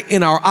flashlight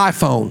in our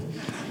iPhone.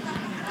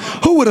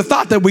 Who would have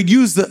thought that we'd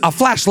use a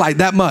flashlight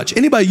that much?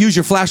 Anybody use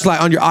your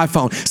flashlight on your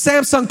iPhone?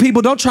 Samsung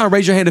people, don't try and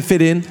raise your hand to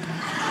fit in.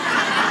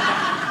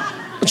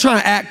 Don't try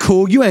to act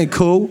cool. You ain't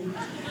cool.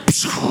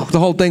 The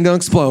whole thing gonna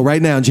explode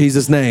right now in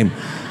Jesus' name.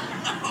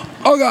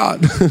 Oh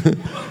God.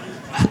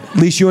 At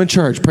least you in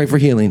church. Pray for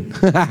healing.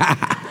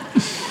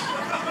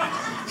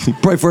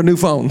 Pray for a new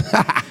phone.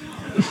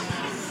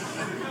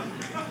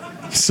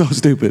 So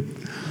stupid.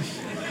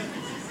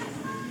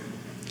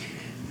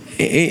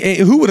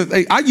 Who would have?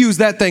 I use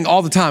that thing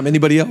all the time.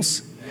 Anybody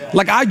else?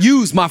 Like I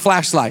use my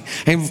flashlight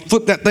and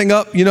flip that thing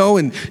up,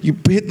 and you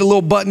hit the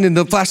little button and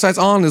the flashlight's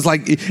on. It's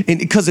like,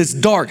 because it's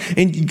dark.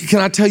 And can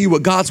I tell you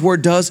what God's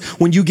word does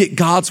when you get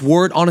God's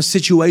word on a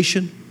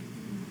situation?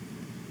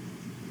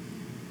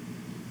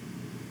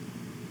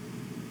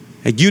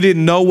 And you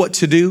didn't know what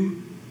to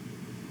do,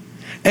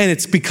 and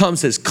it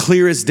becomes as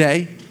clear as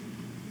day.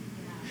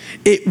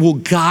 It will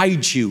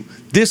guide you.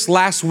 This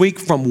last week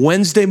from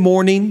Wednesday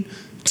morning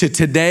to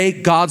today,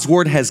 God's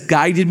word has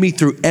guided me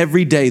through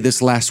every day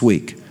this last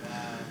week.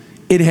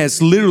 It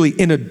has literally,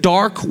 in a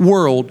dark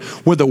world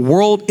where the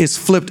world is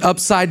flipped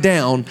upside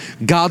down,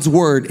 God's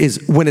word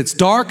is, when it's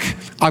dark,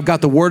 I've got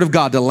the word of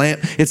God,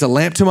 it's a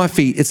lamp to my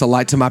feet, it's a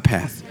light to my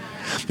path.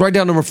 Write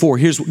down number 4.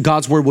 Here's what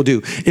God's word will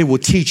do. It will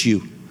teach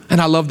you. And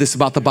I love this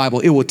about the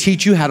Bible. It will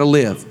teach you how to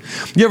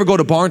live. You ever go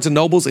to Barnes and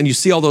Nobles and you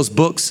see all those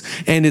books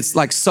and it's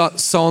like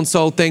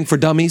so-and-so thing for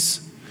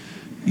dummies?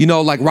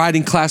 Like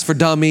writing class for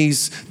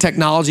dummies,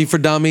 technology for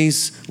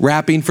dummies,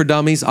 rapping for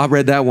dummies. I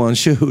read that one,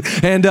 shoot.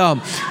 And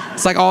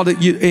it's like all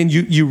that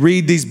you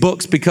read these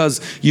books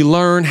because you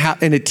learn how,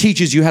 and it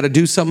teaches you how to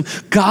do something.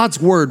 God's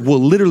word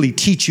will literally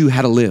teach you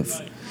how to live.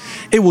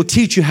 It will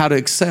teach you how to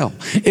excel.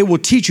 It will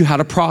teach you how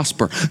to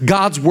prosper.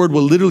 God's word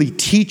will literally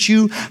teach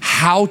you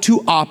how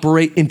to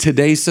operate in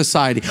today's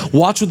society.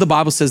 Watch what the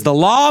Bible says. The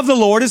law of the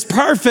Lord is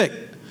perfect,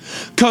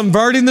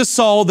 converting the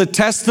soul. The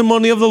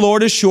testimony of the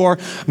Lord is sure,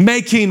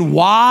 making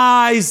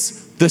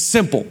wise the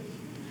simple.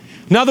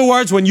 In other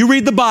words, when you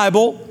read the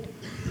Bible,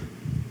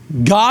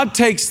 God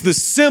takes the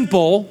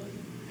simple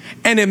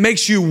and it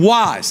makes you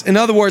wise. In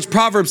other words,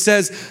 Proverbs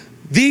says,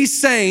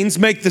 these sayings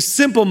make the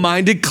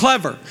simple-minded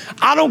clever.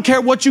 I don't care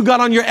what you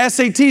got on your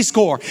SAT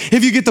score.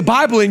 If you get the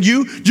Bible in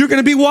you, you're going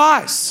to be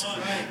wise.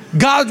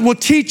 God will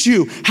teach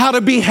you how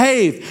to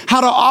behave, how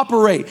to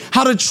operate,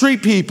 how to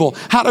treat people,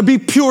 how to be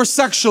pure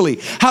sexually,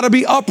 how to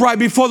be upright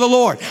before the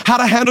Lord, how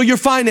to handle your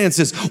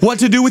finances, what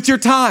to do with your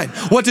time,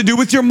 what to do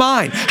with your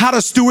mind, how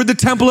to steward the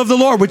temple of the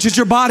Lord, which is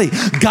your body.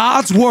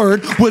 God's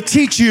word will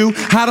teach you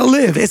how to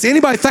live. Is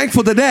anybody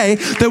thankful today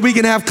that we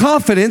can have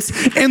confidence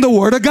in the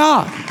word of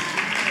God?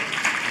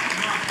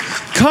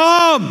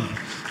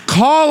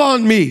 Call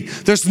on me.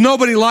 There's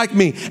nobody like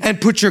me. And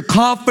put your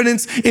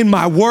confidence in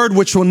my word,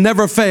 which will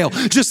never fail.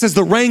 Just as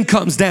the rain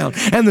comes down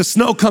and the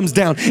snow comes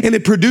down and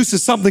it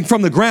produces something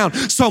from the ground,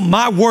 so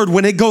my word,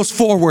 when it goes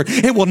forward,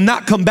 it will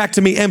not come back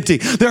to me empty.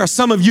 There are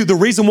some of you, the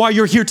reason why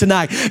you're here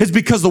tonight is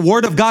because the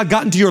word of God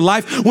got into your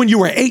life when you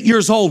were 8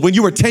 years old, when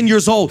you were 10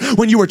 years old,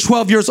 when you were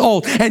 12 years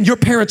old, and your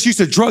parents used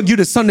to drug you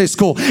to Sunday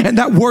school, and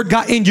that word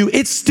got in you.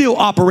 It's still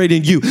operating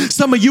in you.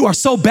 Some of you are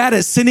so bad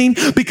at sinning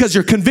because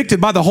you're convicted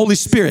by the Holy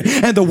Spirit,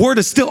 and the word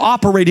is still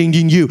operating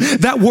in you.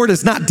 That word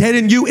is not dead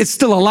in you. It's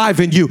still alive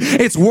in you.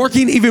 It's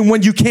working even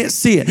when you can't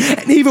see it.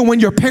 And even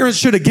when your parents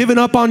should have given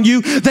up on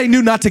you, they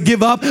knew not to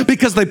give up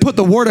because they put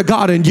the word of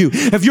God in you.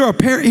 If you're a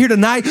parent here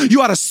tonight,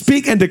 you ought to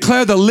speak and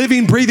declare the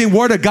living, breathing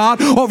word of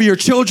God over your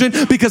children,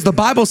 because the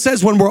Bible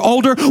says when we're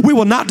older, we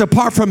will not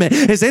depart from it.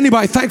 Is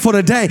anybody thankful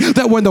today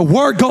that when the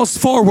word goes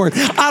forward,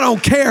 I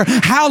don't care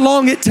how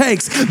long it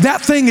takes,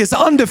 that thing is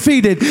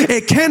undefeated.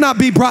 It cannot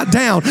be brought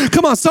down.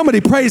 Come on, somebody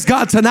praise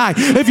God tonight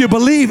if you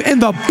believe in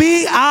the Bible.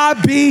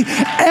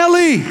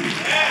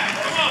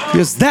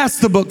 Because that's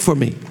the book for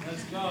me.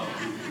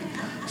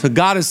 So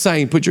God is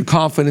saying, put your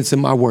confidence in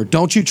my word.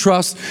 Don't you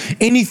trust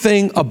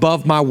anything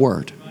above my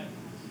word.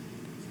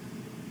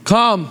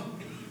 Come.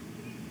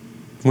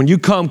 When you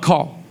come,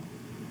 call.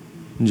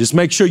 And just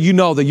make sure you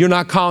know that you're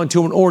not calling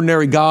to an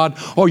ordinary God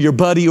or your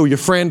buddy or your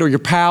friend or your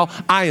pal.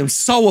 I am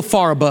so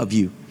far above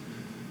you.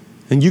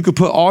 And you can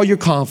put all your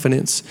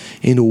confidence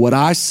into what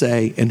I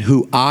say and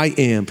who I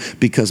am,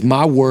 because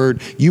my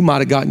word, you might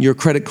have gotten your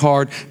credit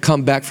card,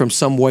 come back from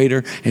some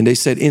waiter, and they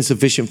said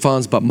insufficient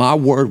funds, but my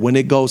word, when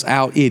it goes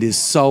out, it is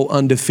so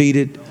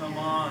undefeated.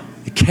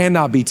 It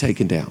cannot be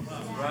taken down.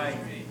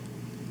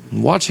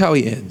 And watch how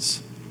he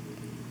ends.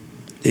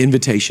 The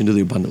invitation to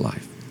the abundant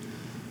life.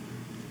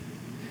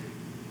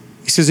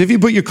 He says, if you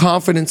put your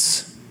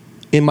confidence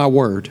in my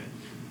word,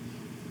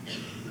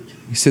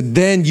 he said,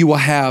 then you will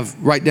have,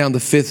 write down the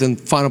fifth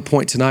and final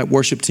point tonight.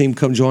 Worship team,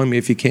 come join me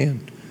if you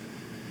can.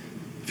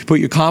 If you put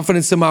your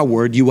confidence in my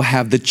word, you will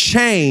have the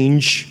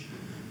change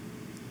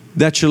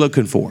that you're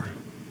looking for.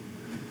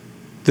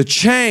 The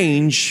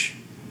change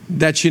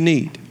that you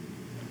need.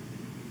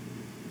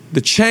 The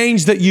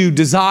change that you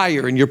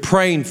desire and you're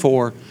praying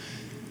for.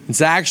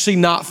 It's actually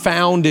not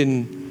found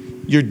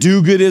in your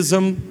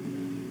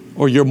do-goodism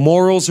or your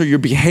morals or your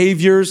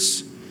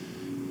behaviors,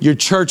 your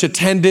church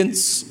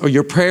attendance or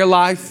your prayer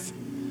life.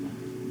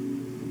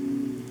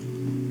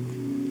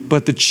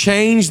 But the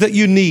change that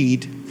you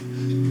need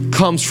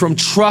comes from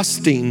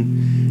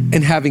trusting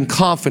and having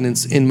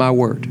confidence in my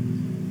word.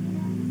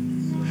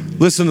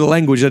 Listen to the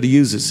language that he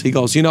uses. He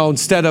goes,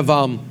 instead of,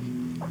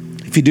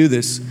 if you do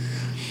this,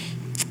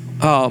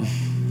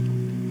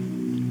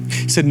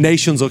 he said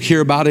nations will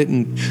hear about it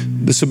and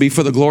this will be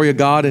for the glory of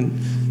God,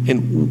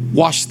 and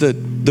watch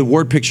the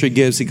word picture he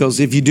gives. He goes,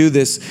 if you do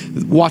this,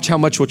 watch how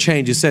much will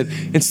change. He said,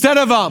 instead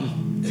of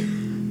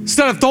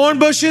thorn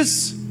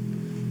bushes,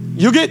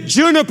 you'll get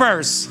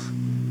junipers.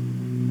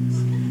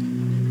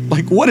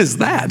 Like, what is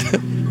that?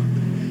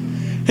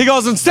 He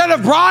goes, instead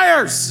of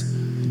briars,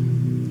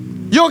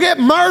 you'll get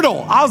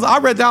myrtle. I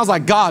read that, I was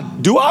like,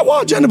 God, do I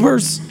want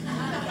junipers?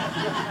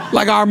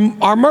 Like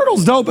our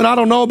myrtle's dope and I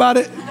don't know about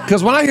it.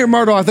 Because when I hear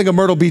myrtle, I think of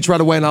Myrtle Beach right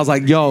away. And I was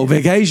like, yo,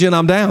 vacation,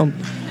 I'm down.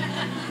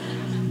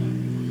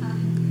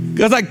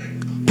 Because like,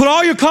 put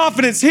all your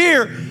confidence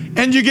here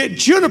and you get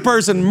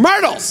junipers and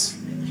myrtles.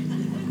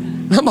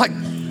 I'm like,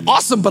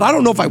 awesome, but I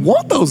don't know if I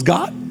want those,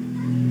 God.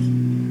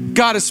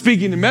 God is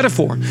speaking in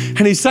metaphor. And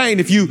he's saying,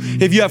 if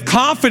you have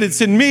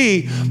confidence in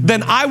me,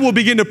 then I will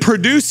begin to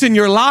produce in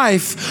your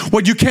life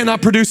what you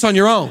cannot produce on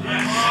your own.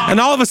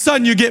 And all of a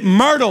sudden you get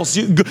myrtles.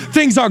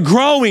 Things are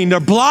growing. They're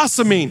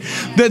blossoming.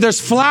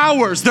 There's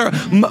flowers.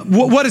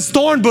 What is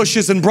thorn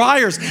bushes and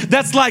briars?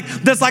 That's like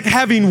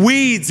having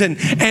weeds and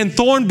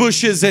thorn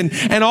bushes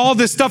and all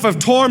this stuff of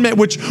torment,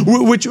 which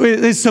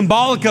is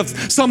symbolic of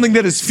something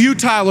that is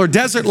futile or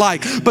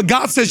desert-like. But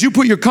God says, you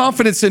put your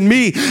confidence in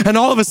me, and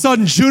all of a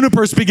sudden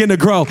junipers begin to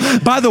grow.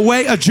 By the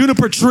way, a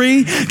juniper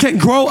tree can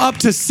grow up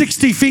to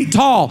 60 feet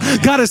tall.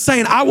 God is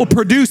saying, I will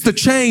produce the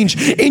change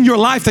in your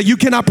life that you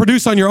cannot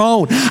produce on your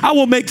own. I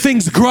will make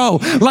things grow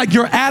like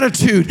your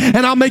attitude,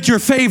 and I'll make your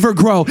favor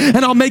grow, and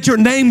I'll make your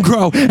name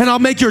grow, and I'll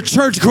make your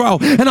church grow,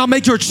 and I'll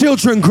make your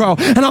children grow,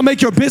 and I'll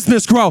make your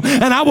business grow,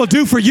 and I will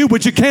do for you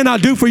what you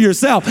cannot do for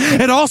yourself.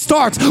 It all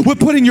starts with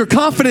putting your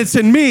confidence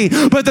in me,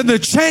 but then the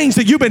change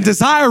that you've been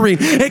desiring,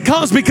 it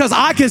comes because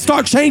I can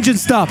start changing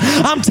stuff.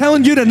 I'm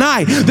telling you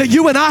tonight that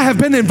you and I have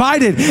been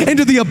invited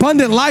into the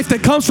abundant life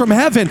that comes from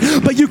heaven,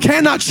 but you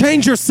cannot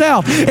change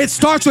yourself. It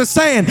starts with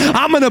saying,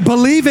 I'm going to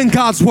believe in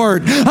God's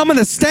word. I'm going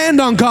to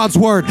stand on God's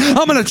word.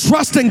 I'm going to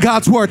trust in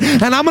God's word,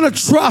 and I'm going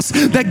to trust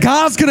that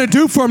God's going to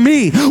do for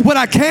me what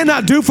I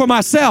cannot do for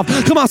myself.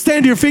 Come on,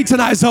 stand to your feet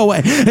tonight, Zoe.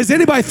 Is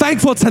anybody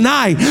thankful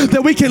tonight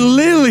that we can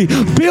literally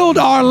build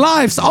our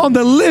lives on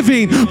the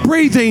living,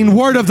 breathing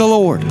word of the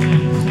Lord?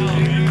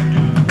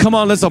 Come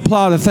on, let's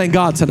applaud and thank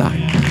God tonight.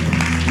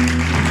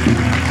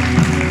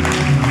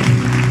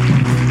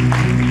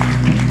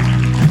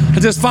 I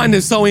just find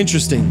this so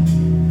interesting.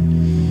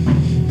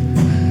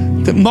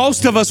 that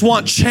most of us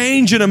want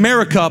change in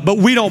America, but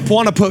we don't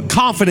want to put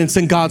confidence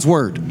in God's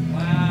word.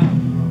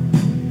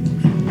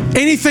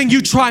 Anything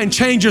you try and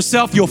change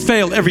yourself, you'll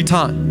fail every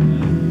time.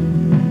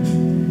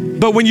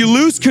 But when you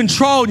lose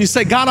control and you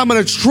say, God, I'm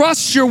going to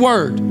trust your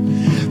word,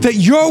 that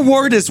your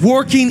word is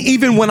working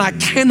even when I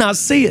cannot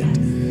see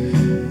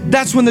it,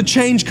 that's when the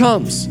change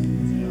comes.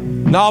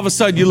 And all of a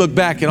sudden you look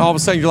back and all of a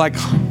sudden you're like,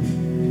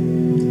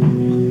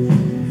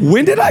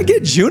 when did I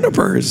get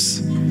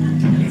junipers?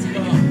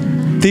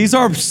 These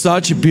are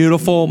such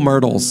beautiful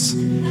myrtles.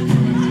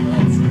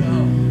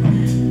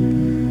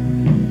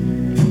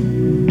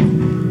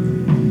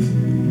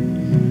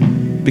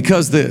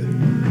 Because the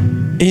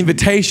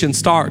invitation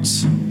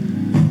starts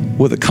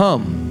with a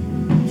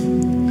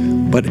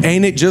come. But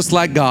ain't it just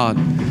like God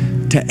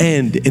to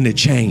end in a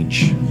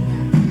change?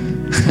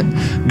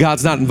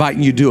 God's not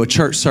inviting you to do a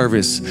church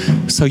service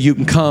so you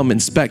can come and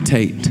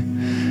spectate.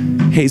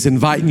 He's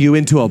inviting you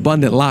into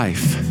abundant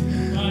life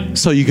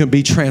so you can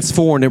be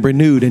transformed and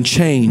renewed and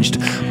changed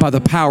by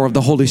the power of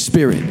the Holy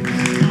Spirit.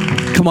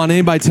 Come on,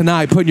 anybody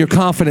tonight, putting your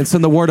confidence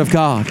in the Word of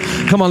God.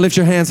 Come on, lift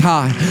your hands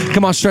high.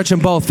 Come on, stretch them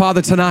both.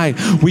 Father, tonight,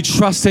 we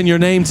trust in your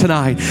name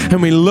tonight, and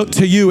we look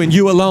to you and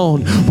you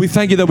alone. We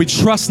thank you that we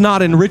trust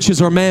not in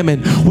riches or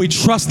mammon. We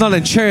trust not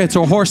in chariots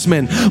or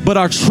horsemen, but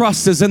our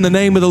trust is in the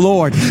name of the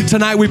Lord.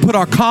 Tonight, we put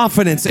our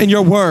confidence in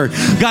your word.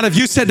 God, if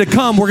you said to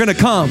come, we're going to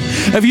come.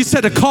 If you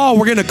said to call,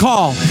 we're going to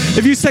call.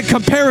 If you said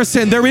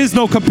comparison, there is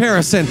no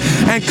comparison.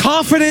 And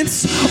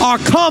confidence, our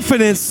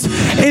confidence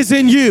is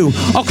in you.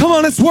 Oh, come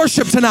on, let's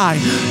worship tonight.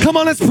 Come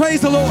on, let's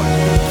praise the Lord.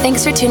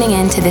 Thanks for tuning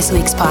in to this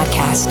week's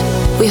podcast.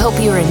 We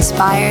hope you were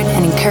inspired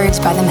and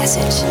encouraged by the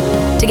message.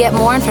 To get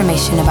more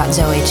information about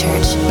Zoe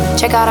Church,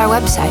 check out our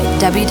website,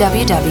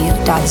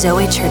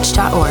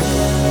 www.zoechurch.org,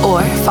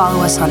 or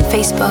follow us on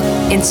Facebook,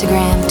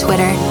 Instagram,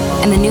 Twitter,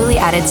 and the newly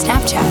added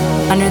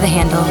Snapchat under the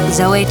handle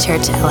Zoe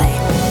Church LA.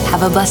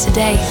 Have a blessed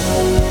day.